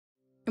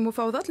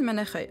المفاوضات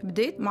المناخية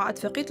بدأت مع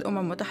اتفاقية الأمم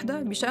المتحدة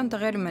بشأن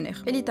تغير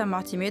المناخ اللي تم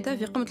اعتمادها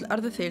في قمة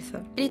الأرض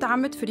الثالثة اللي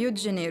تعمدت في ريو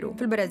دي جانيرو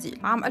في البرازيل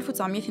عام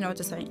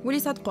 1992 واللي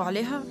صدقوا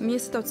عليها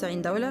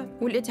 196 دولة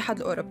والاتحاد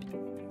الأوروبي.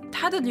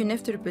 تحدد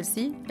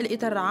اليونيف-سي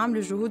الإطار العام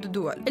لجهود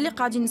الدول اللي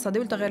قاعدين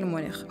يصدوا لتغير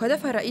المناخ،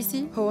 وهدفها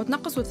الرئيسي هو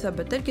تنقص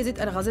وتثبت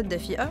تركيزات الغازات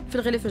الدفيئة في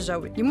الغلاف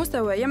الجوي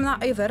لمستوى يمنع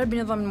أي ضرر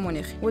بالنظام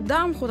المناخي،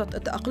 ودعم خطط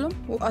التأقلم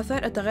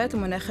وآثار التغيرات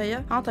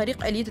المناخية عن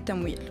طريق آلية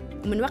التمويل.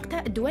 ومن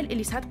وقتها الدول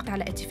اللي صادقت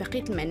على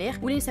اتفاقية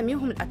المناخ واللي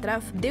نسميوهم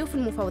الأطراف بداوا في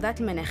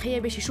المفاوضات المناخية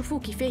باش يشوفوا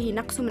كيفاه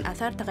ينقصوا من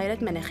آثار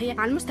تغيرات مناخية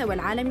على المستوى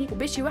العالمي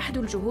وباش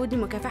يوحدوا الجهود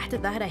لمكافحة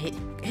الظاهرة هذه.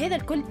 هذا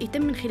الكل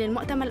يتم من خلال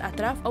مؤتمر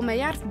الأطراف أو ما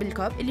يعرف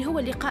بالكوب، اللي هو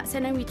لقاء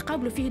سنوي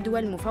يتقابلوا فيه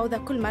الدول المفاوضة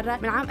كل مرة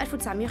من عام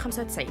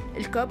 1995.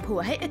 الكوب هو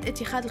هيئة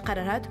اتخاذ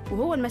القرارات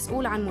وهو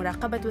المسؤول عن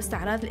مراقبة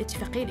واستعراض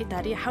الاتفاقية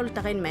الإطارية حول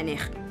تغير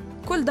المناخ.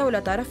 كل دولة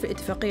طرف في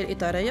الاتفاقية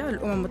الإطارية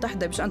للأمم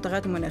المتحدة بشأن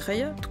التغيرات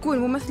المناخية تكون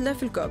ممثلة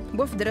في الكوب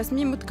بوفد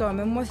رسمي متكون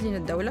من ممثلين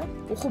الدولة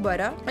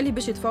وخبراء اللي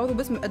باش يتفاوضوا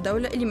باسم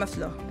الدولة اللي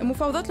يمثلوها.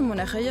 المفاوضات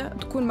المناخية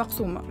تكون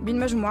مقسومة بين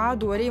مجموعات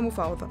دولية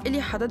مفاوضة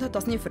اللي حددها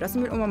التصنيف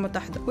الرسمي للأمم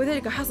المتحدة،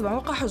 وذلك حسب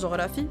موقعها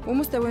الجغرافي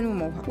ومستوى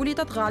نموها، واللي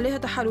تطغى عليها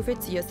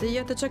تحالفات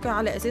سياسية تتشكل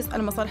على أساس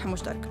المصالح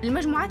المشتركة.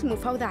 المجموعات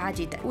المفاوضة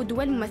عديدة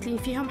والدول الممثلين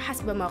فيهم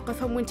حسب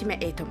مواقفهم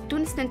وانتماءاتهم.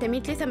 تونس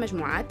تنتمي ل3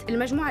 مجموعات: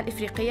 المجموعة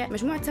الإفريقية،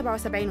 مجموعة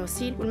 77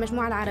 وصيل،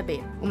 والمجموعة العربية.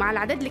 ومع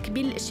العدد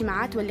الكبير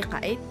للاجتماعات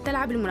واللقاءات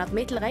تلعب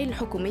المنظمات الغير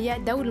الحكومية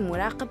دور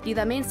المراقب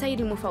لضمان سير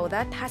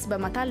المفاوضات حسب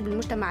مطالب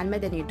المجتمع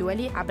المدني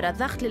الدولي عبر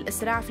الضغط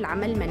للإسراع في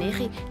العمل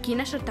المناخي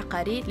كنشر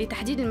تقارير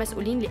لتحديد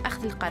المسؤولين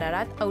لأخذ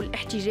القرارات أو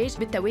الاحتجاج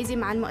بالتوازي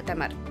مع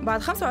المؤتمر.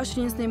 بعد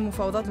 25 سنة من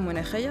المفاوضات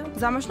المناخية،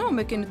 زعما شنو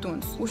مكان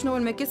تونس وشنو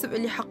المكاسب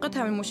اللي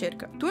حققتها من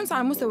المشاركة؟ تونس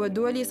على المستوى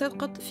الدولي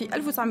صدقت في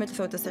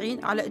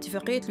 1993 على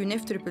اتفاقية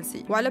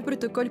اليونيف-سي وعلى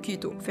بروتوكول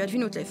كيوتو في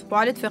 2003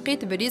 وعلى اتفاقية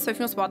باريس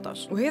في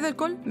 2017، وهذا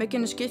الكل ما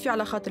كانش كافي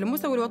على خاطر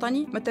المستوى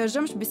الوطني ما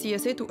ترجمش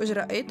بسياسات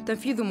واجراءات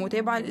تنفيذ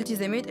ومتابعه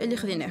للالتزامات اللي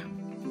خذيناها.